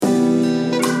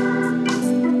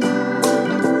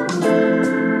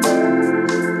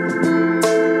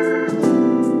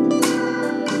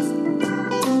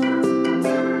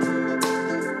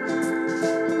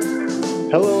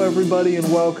everybody,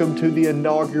 and welcome to the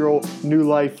inaugural New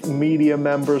Life Media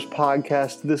Members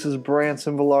Podcast. This is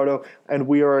Branson Villardo, and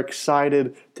we are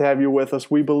excited to have you with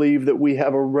us. We believe that we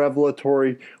have a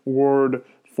revelatory word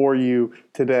for you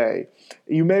today.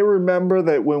 You may remember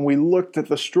that when we looked at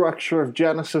the structure of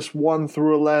Genesis 1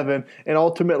 through 11, and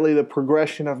ultimately the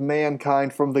progression of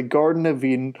mankind from the Garden of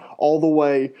Eden all the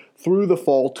way through the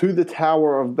fall to the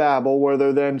Tower of Babel, where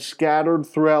they're then scattered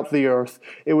throughout the earth,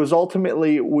 it was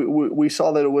ultimately, we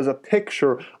saw that it was a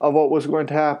picture of what was going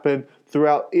to happen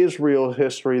throughout Israel's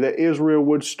history, that Israel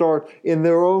would start in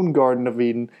their own Garden of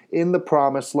Eden, in the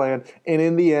Promised Land, and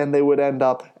in the end they would end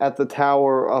up at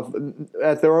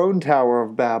their own Tower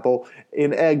of Babel,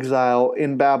 in exile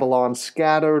in Babylon,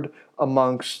 scattered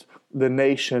amongst the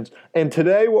nations. And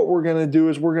today what we're going to do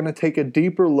is we're going to take a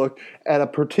deeper look at a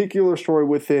particular story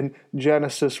within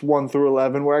Genesis 1 through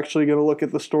 11. We're actually going to look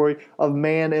at the story of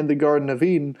man in the Garden of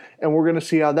Eden, and we're going to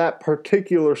see how that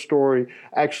particular story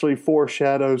actually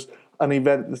foreshadows an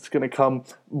event that's going to come,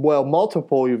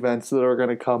 multiple events that are going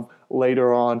to come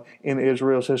later on in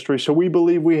Israel's history. So we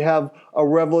believe we have a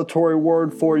revelatory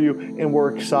word for you, and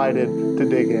we're excited to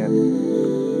dig in.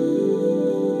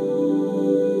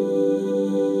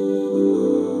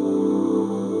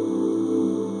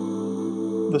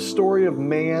 The story of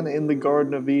man in the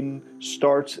Garden of Eden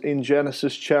starts in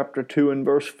Genesis chapter 2 and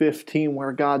verse 15,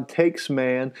 where God takes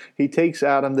man, he takes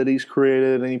Adam that he's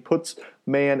created, and he puts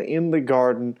man in the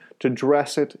garden to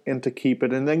dress it and to keep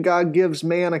it. And then God gives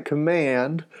man a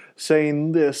command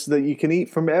saying this, that you can eat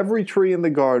from every tree in the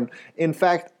garden. In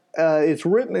fact, it's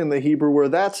written in the Hebrew where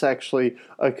that's actually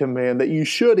a command, that you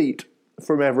should eat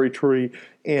from every tree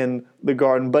in the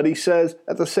garden. But he says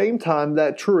at the same time,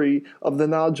 that tree of the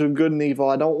knowledge of good and evil,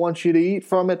 I don't want you to eat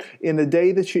from it. In the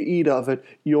day that you eat of it,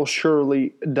 you'll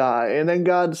surely die. And then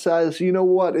God says, you know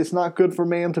what? It's not good for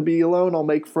man to be alone. I'll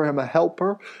make for him a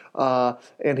helper.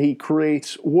 And he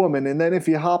creates woman. And then if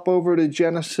you hop over to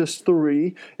Genesis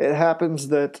 3, it happens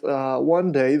that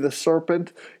one day the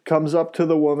serpent comes up to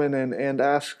the woman and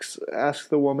asks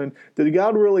the woman, did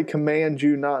God really command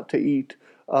you not to eat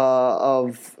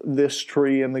of this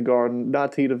tree in the garden,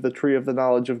 not to eat of the tree of the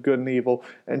knowledge of good and evil?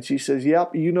 And she says,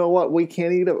 yep, you know what? We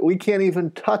can't eat it. We can't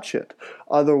even touch it.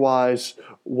 Otherwise,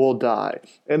 we'll die.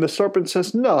 And the serpent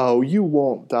says, no, you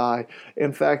won't die.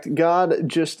 In fact, God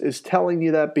just is telling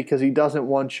you that because he doesn't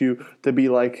want you to be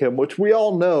like him, which we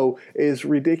all know is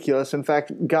ridiculous. In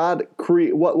fact,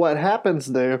 what happens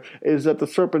there is that the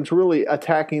serpent's really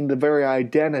attacking the very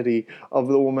identity of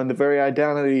the woman, the very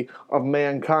identity of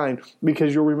mankind,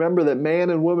 because you'll remember that man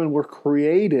and woman were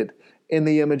created in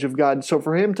the image of God. So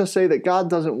for him to say that God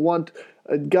doesn't want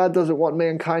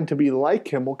mankind to be like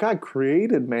him, well, God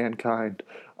created mankind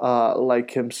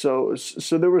like him. So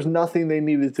there was nothing they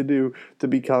needed to do to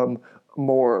become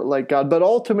more like God. But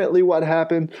ultimately what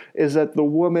happened is that the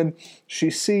woman, she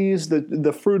sees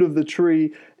the fruit of the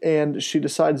tree, and she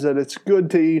decides that it's good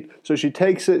to eat. So she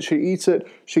takes it, she eats it,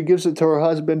 she gives it to her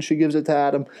husband, she gives it to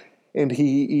Adam, and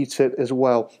he eats it as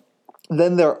well.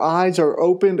 Then their eyes are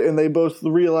opened and they both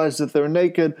realize that they're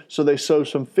naked, so they sew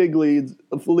some fig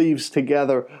leaves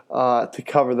together to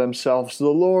cover themselves. The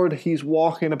Lord, he's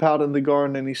walking about in the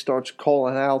garden and he starts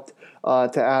calling out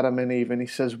to Adam and Eve, and he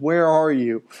says, where are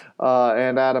you?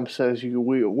 And Adam says,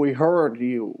 we heard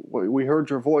you. We heard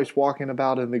your voice walking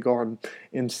about in the garden,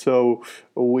 and so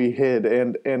we hid.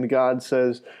 And God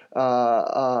says,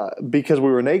 because we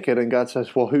were naked, and God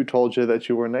says, well, who told you that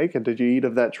you were naked? Did you eat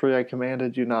of that tree I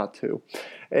commanded you not to?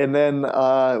 And then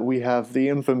we have the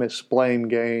infamous blame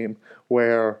game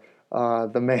where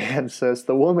the man says,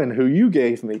 the woman who you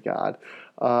gave me, God,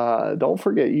 don't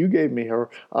forget you gave me her.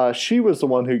 She was the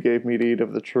one who gave me to eat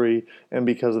of the tree, and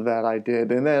because of that I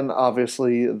did. And then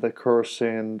obviously the curse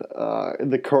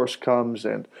comes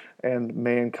and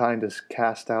mankind is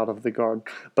cast out of the garden.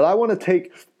 But I want to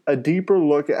take a deeper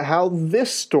look at how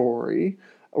this story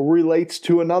relates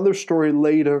to another story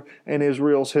later in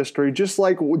Israel's history. Just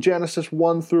like Genesis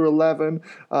 1 through 11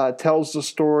 tells the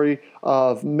story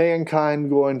of mankind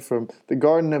going from the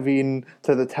Garden of Eden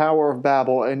to the Tower of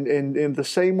Babel, and in the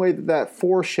same way that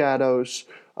foreshadows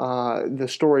the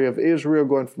story of Israel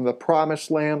going from the Promised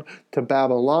Land to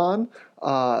Babylon,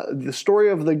 the story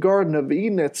of the Garden of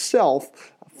Eden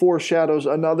itself foreshadows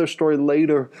another story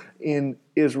later in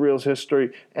Israel's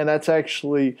history, and that's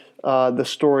actually the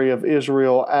story of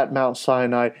Israel at Mount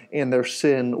Sinai and their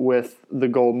sin with the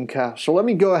golden calf. So let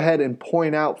me go ahead and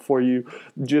point out for you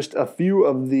just a few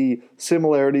of the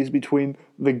similarities between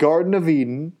the Garden of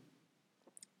Eden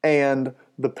and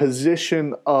the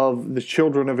position of the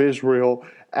children of Israel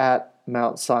at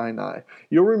Mount Sinai.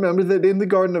 You'll remember that in the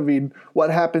Garden of Eden, what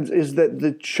happens is that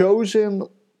the chosen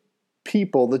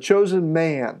people, the chosen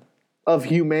man of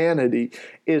humanity,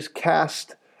 is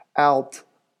cast out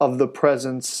of the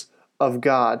presence of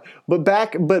God. But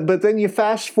then you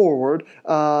fast forward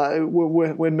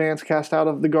when man's cast out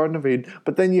of the Garden of Eden.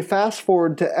 But then you fast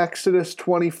forward to Exodus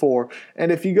 24,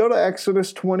 and if you go to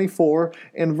Exodus 24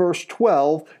 in verse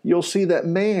 12, you'll see that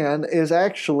man is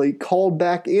actually called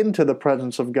back into the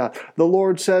presence of God. The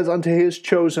Lord says unto His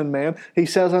chosen man, He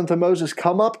says unto Moses,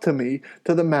 "Come up to me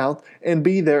to the mount and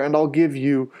be there, and I'll give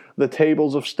you the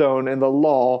tables of stone and the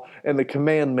law and the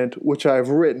commandment which I have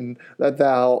written, that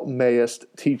thou mayest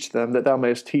teach them," that thou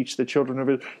mayest teach the children of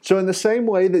Israel. So in the same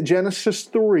way that Genesis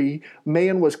 3,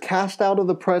 man was cast out of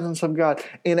the presence of God,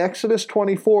 in Exodus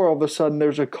 24, all of a sudden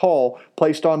there's a call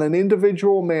placed on an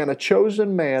individual man, a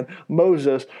chosen man,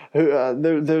 Moses.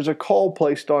 There's a call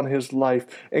placed on his life,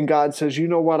 and God says, "You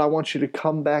know what? I want you to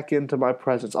come back into my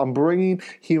presence. I'm bringing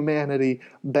humanity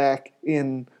back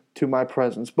in to my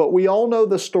presence." But we all know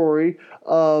the story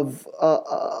of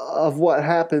what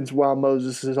happens while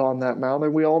Moses is on that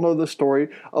mountain. We all know the story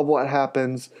of what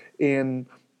happens in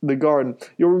the garden.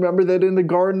 You'll remember that in the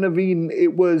Garden of Eden,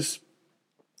 it was,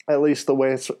 at least the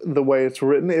way it's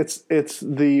written, it's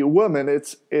the woman,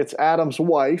 it's Adam's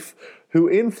wife, who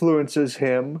influences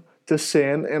him to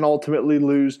sin and ultimately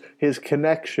lose his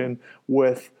connection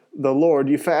with the Lord.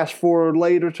 You fast forward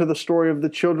later to the story of the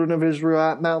children of Israel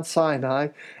at Mount Sinai,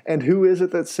 and who is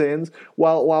it that sins?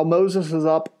 While Moses is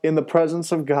up in the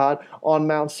presence of God on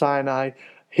Mount Sinai,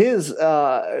 his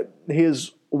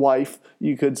wife,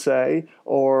 you could say,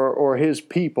 or his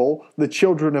people, the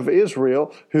children of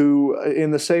Israel, who,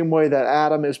 in the same way that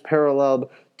Adam is paralleled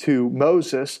to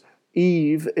Moses,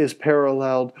 Eve is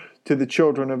paralleled to the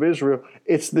children of Israel.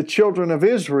 It's the children of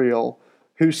Israel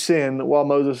who sin while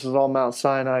Moses is on Mount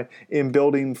Sinai in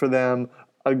building for them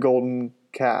a golden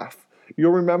calf.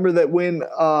 You'll remember that when,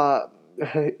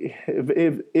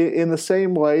 in the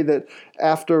same way that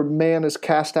after man is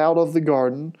cast out of the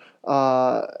garden,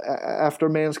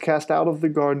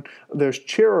 there's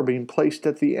cherubim placed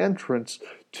at the entrance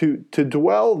to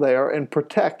dwell there and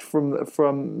protect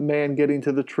from man getting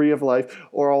to the tree of life,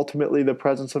 or ultimately the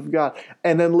presence of God.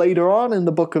 And then later on in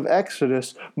the book of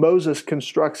Exodus, Moses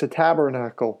constructs a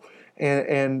tabernacle.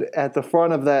 And at the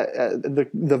front of that,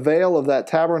 the veil of that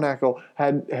tabernacle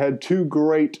had two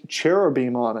great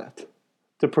cherubim on it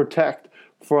to protect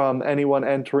from anyone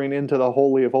entering into the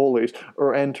Holy of Holies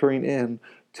or entering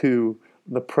into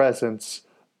the presence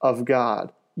of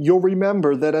God. You'll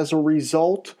remember that as a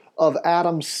result of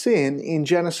Adam's sin in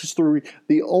Genesis 3,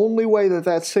 the only way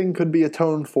that sin could be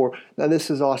atoned for, now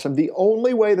this is awesome, the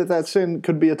only way that sin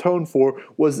could be atoned for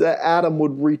was that Adam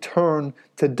would return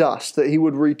to dust, that he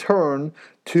would return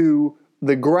to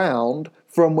the ground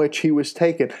from which he was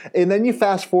taken. And then you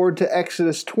fast forward to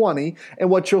Exodus 20, and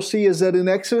what you'll see is that in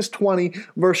Exodus 20,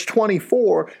 verse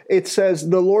 24, it says,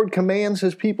 the Lord commands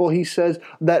His people, He says,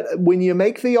 that when you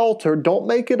make the altar, don't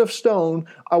make it of stone,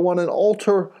 I want an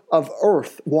altar of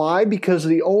earth. Why? Because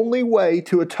the only way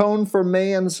to atone for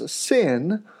man's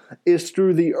sin is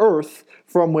through the earth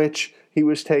from which he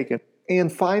was taken.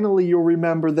 And finally, you'll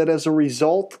remember that as a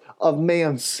result of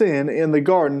man's sin in the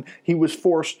garden, he was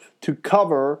forced to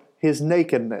cover his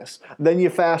nakedness. Then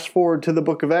you fast forward to the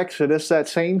book of Exodus, that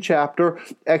same chapter,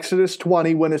 Exodus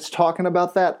 20, when it's talking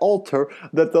about that altar,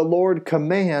 that the Lord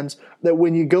commands that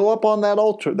when you go up on that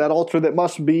altar that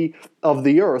must be of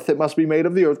the earth, it must be made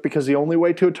of the earth, because the only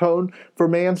way to atone for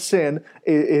man's sin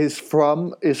is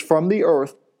from the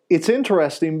earth. It's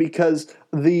interesting because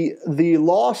the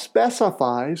law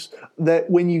specifies that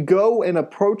when you go and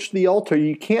approach the altar,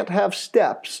 you can't have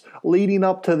steps leading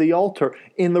up to the altar.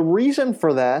 And the reason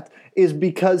for that is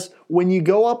because when you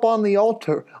go up on the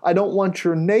altar, I don't want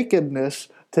your nakedness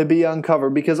to be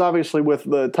uncovered, because obviously with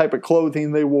the type of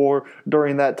clothing they wore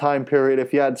during that time period,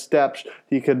 if you had steps,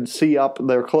 you could see up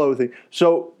their clothing.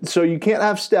 So you can't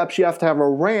have steps, you have to have a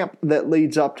ramp that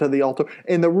leads up to the altar.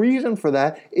 And the reason for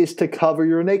that is to cover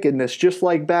your nakedness. Just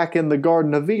like back in the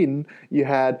Garden of Eden, you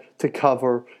had to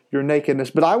cover your nakedness.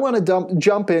 But I want to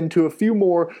jump into a few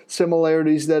more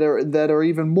similarities that are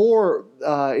even more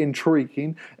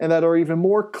intriguing and that are even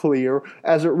more clear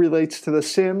as it relates to the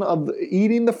sin of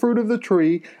eating the fruit of the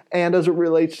tree and as it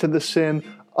relates to the sin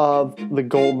of the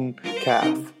golden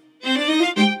calf.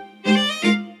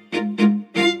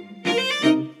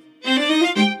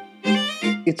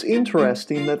 It's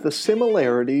interesting that the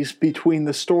similarities between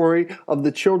the story of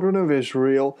the children of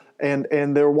Israel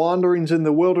and their wanderings in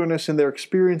the wilderness and their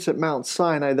experience at Mount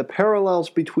Sinai, the parallels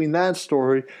between that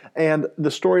story and the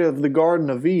story of the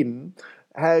Garden of Eden,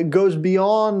 goes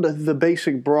beyond the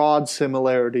basic broad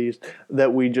similarities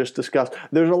that we just discussed.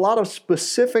 There's a lot of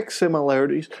specific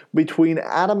similarities between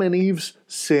Adam and Eve's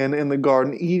sin in the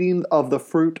garden, eating of the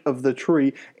fruit of the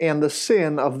tree, and the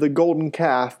sin of the golden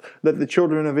calf that the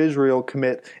children of Israel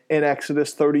commit in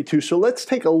Exodus 32. So let's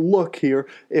take a look here,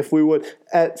 if we would,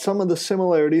 at some of the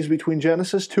similarities between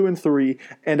Genesis 2 and 3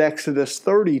 and Exodus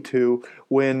 32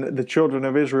 when the children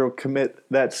of Israel commit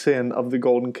that sin of the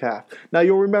golden calf. Now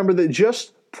you'll remember that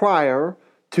just prior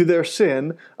to their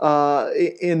sin,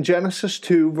 in Genesis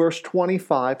 2, verse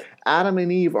 25, Adam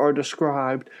and Eve are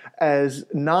described as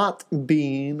not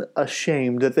being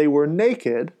ashamed, that they were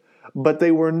naked, but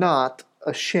they were not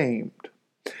ashamed.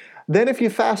 Then if you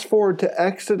fast forward to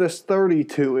Exodus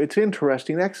 32, it's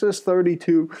interesting. Exodus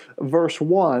 32, verse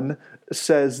 1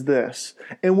 says this,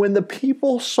 "And when the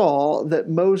people saw that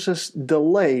Moses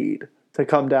delayed to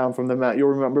come down from the mount," you'll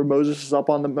remember Moses is up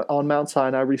on Mount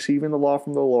Sinai receiving the law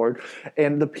from the Lord,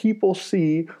 and the people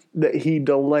see that he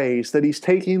delays, that he's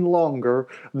taking longer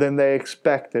than they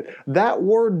expected. That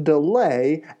word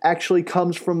delay actually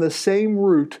comes from the same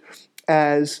root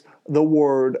as the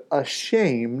word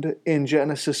ashamed in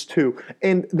Genesis 2.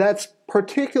 And that's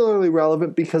particularly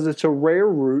relevant because it's a rare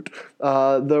root,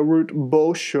 the root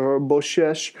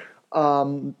boshesh.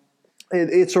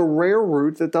 It's a rare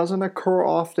root that doesn't occur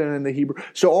often in the Hebrew.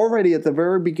 So already at the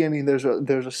very beginning, there's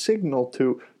a signal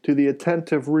to the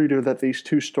attentive reader that these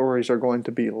two stories are going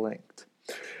to be linked.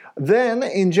 Then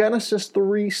in Genesis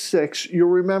 3:6, you'll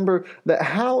remember that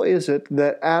how is it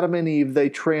that Adam and Eve, they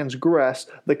transgress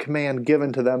the command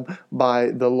given to them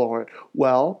by the Lord?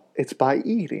 Well, it's by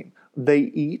eating. They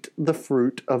eat the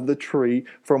fruit of the tree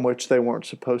from which they weren't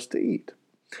supposed to eat.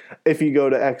 If you go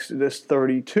to Exodus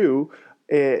 32,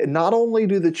 not only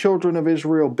do the children of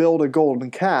Israel build a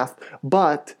golden calf,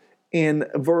 but in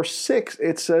verse 6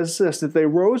 it says this, that they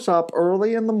rose up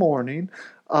early in the morning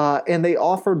and they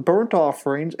offered burnt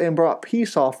offerings and brought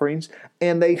peace offerings,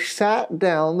 and they sat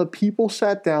down, the people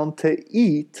sat down to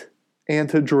eat and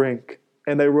to drink,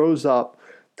 and they rose up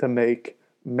to make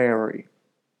merry.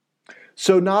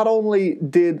 So not only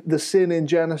did the sin in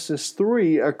Genesis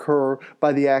 3 occur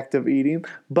by the act of eating,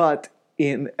 but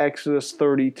in Exodus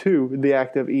 32, the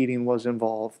act of eating was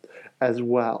involved as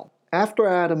well. After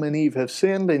Adam and Eve have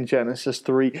sinned in Genesis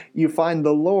 3, you find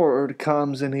the Lord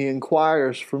comes and he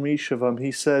inquires from each of them.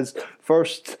 He says,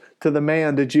 first to the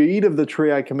man, "Did you eat of the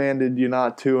tree I commanded you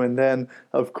not to?" And then,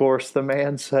 of course, the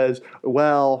man says,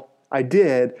 "Well, I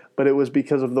did, but it was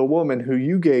because of the woman who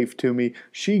you gave to me.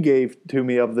 She gave to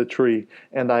me of the tree,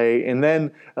 and I ate." And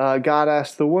then God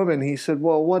asked the woman, he said,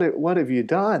 "Well, what have you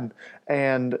done?"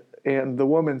 And the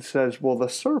woman says, "Well, the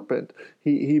serpent,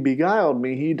 he beguiled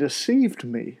me, he deceived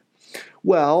me."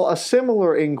 Well, a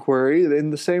similar inquiry, in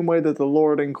the same way that the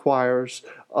Lord inquires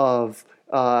of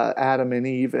Adam and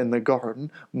Eve in the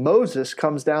garden, Moses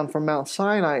comes down from Mount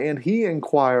Sinai and he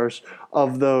inquires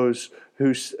of those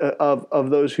who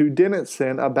didn't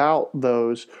sin about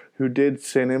those who did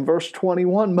sin. In verse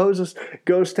 21, Moses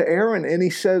goes to Aaron and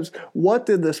he says, "What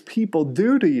did this people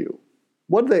do to you?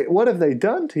 What have they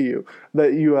done to you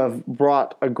that you have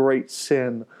brought a great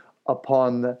sin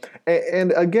upon them?"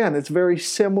 And again, it's very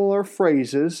similar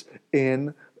phrases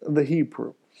in the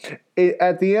Hebrew.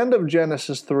 At the end of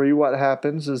Genesis 3, what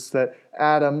happens is that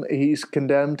Adam, he's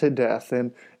condemned to death,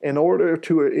 and in order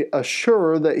to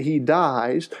assure that he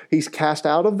dies, he's cast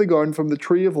out of the garden from the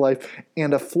tree of life,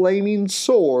 and a flaming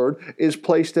sword is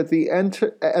placed at the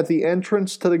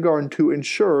entrance to the garden to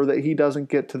ensure that he doesn't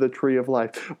get to the tree of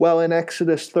life. Well, in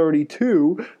Exodus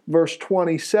 32, verse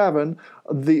 27,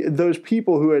 those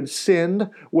people who had sinned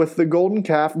with the golden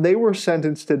calf, they were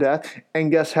sentenced to death, and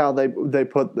guess how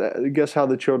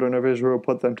the children of Israel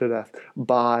put them to death?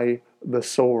 By the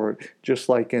sword, just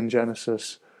like in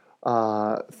Genesis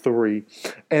 3.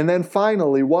 And then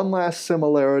finally, one last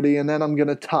similarity, and then I'm going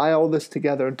to tie all this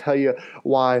together and tell you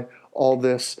why all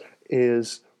this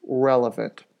is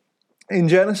relevant. In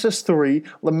Genesis 3,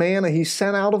 the man, he's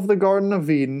sent out of the Garden of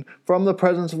Eden from the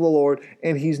presence of the Lord,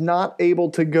 and he's not able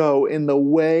to go in the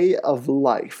way of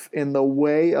life. In the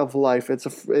way of life.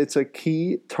 It's a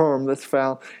key term that's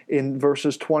found in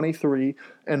verses 23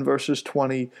 and verses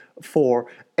 24.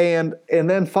 And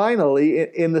then finally,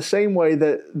 in the same way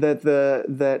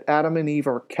that Adam and Eve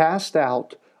are cast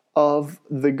out of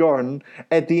the garden,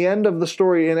 at the end of the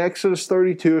story in Exodus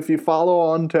 32, if you follow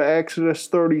on to Exodus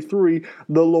 33,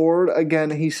 the Lord, again,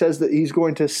 he says that he's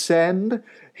going to send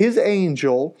his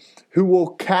angel, who will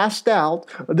cast out,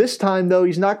 this time though,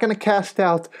 he's not going to cast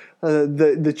out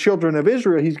the children of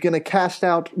Israel. He's going to cast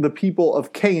out the people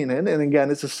of Canaan. And again,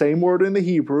 it's the same word in the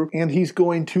Hebrew. And he's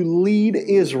going to lead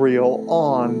Israel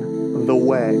on the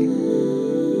way.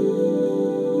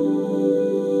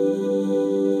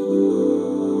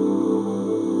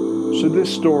 So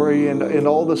this story and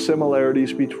all the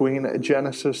similarities between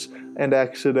Genesis and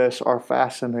Exodus are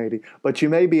fascinating. But you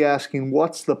may be asking,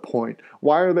 what's the point?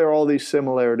 Why are there all these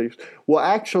similarities? Well,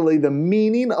 actually, the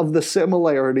meaning of the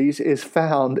similarities is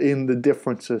found in the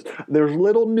differences. There's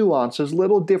little nuances,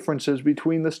 little differences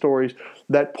between the stories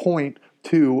that point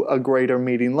to a greater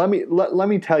meaning. Let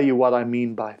me tell you what I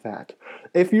mean by that.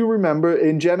 If you remember,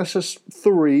 in Genesis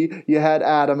 3, you had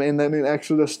Adam, and then in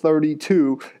Exodus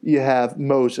 32, you have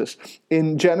Moses.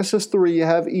 In Genesis 3, you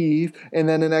have Eve, and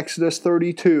then in Exodus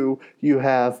 32, you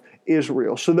have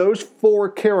Israel. So those four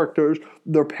characters,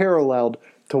 they're paralleled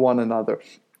to one another.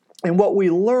 And what we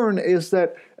learn is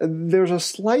that there's a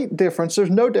slight difference.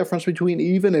 There's no difference between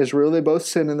Eve and Israel. They both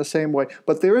sin in the same way.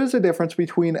 But there is a difference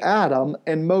between Adam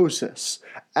and Moses.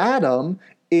 Adam,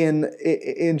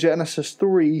 in Genesis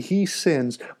 3, he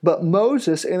sins. But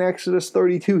Moses, in Exodus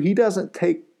 32, he doesn't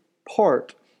take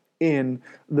part in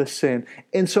the sin.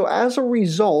 And so as a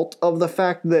result of the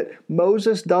fact that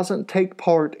Moses doesn't take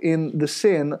part in the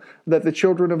sin that the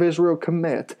children of Israel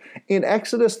commit, in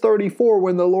Exodus 34,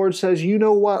 when the Lord says, you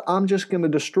know what, I'm just going to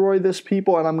destroy this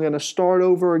people and I'm going to start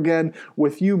over again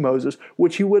with you, Moses,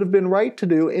 which he would have been right to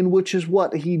do, and which is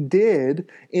what he did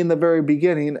in the very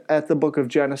beginning at the book of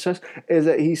Genesis, is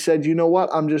that he said, you know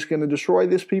what, I'm just going to destroy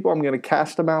this people, I'm going to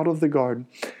cast them out of the garden.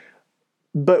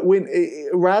 But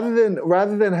rather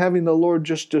than having the Lord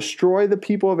just destroy the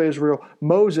people of Israel,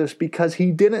 Moses, because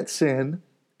he didn't sin,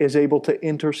 is able to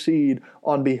intercede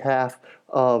on behalf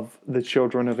of the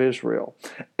children of Israel.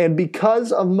 And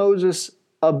because of Moses'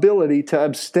 ability to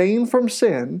abstain from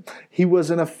sin, he was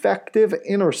an effective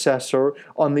intercessor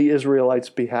on the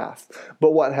Israelites' behalf.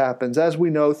 But what happens? As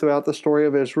we know throughout the story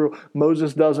of Israel,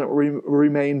 Moses doesn't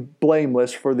remain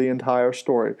blameless for the entire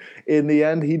story. In the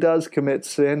end, he does commit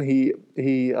sin. He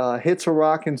hits a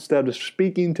rock instead of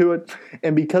speaking to it.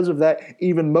 And because of that,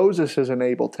 even Moses isn't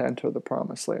able to enter the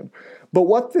promised land. But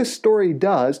what this story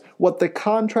does, what the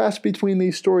contrast between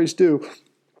these stories do,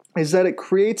 is that it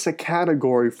creates a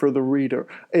category for the reader,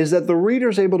 is that the reader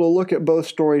is able to look at both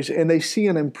stories and they see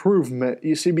an improvement.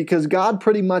 You see, because God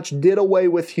pretty much did away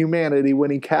with humanity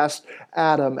when he cast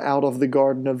Adam out of the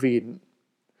Garden of Eden.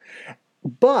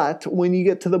 But when you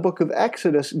get to the book of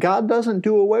Exodus, God doesn't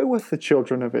do away with the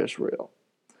children of Israel.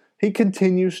 He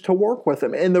continues to work with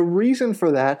them. And the reason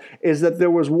for that is that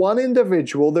there was one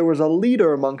individual, there was a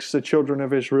leader amongst the children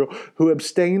of Israel who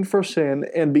abstained for sin,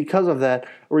 and because of that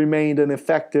remained an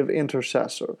effective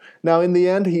intercessor. Now in the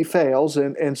end he fails,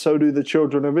 and so do the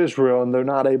children of Israel, and they're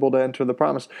not able to enter the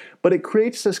promise. But it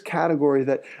creates this category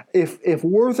that if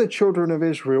we're the children of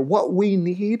Israel, what we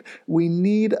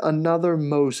need another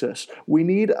Moses. We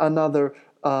need another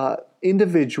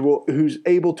individual who's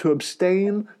able to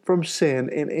abstain from sin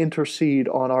and intercede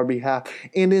on our behalf.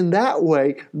 And in that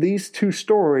way, these two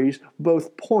stories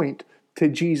both point to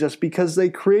Jesus, because they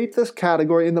create this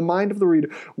category in the mind of the reader.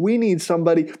 We need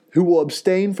somebody who will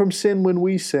abstain from sin when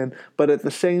we sin, but at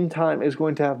the same time is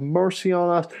going to have mercy on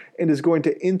us and is going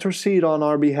to intercede on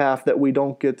our behalf that we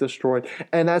don't get destroyed.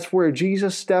 And that's where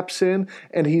Jesus steps in,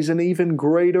 and he's an even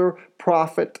greater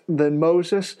prophet than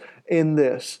Moses in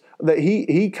this. That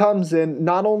he comes in,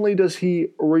 not only does he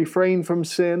refrain from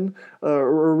sin,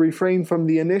 or refrain from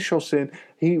the initial sin,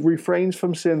 he refrains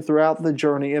from sin throughout the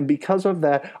journey. And because of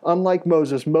that, unlike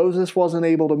Moses wasn't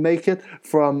able to make it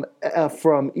from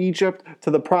Egypt to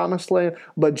the promised land,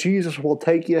 but Jesus will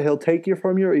take you. He'll take you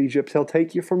from your Egypt. He'll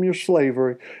take you from your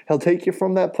slavery. He'll take you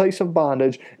from that place of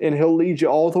bondage, and he'll lead you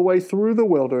all the way through the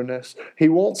wilderness. He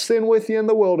won't sin with you in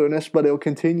the wilderness, but he'll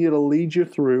continue to lead you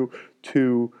through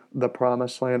to the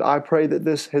promised land. I pray that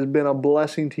this has been a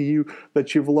blessing to you,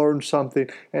 that you've learned something,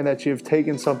 and that you've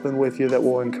taken something with you that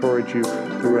will encourage you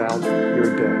throughout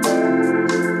your day.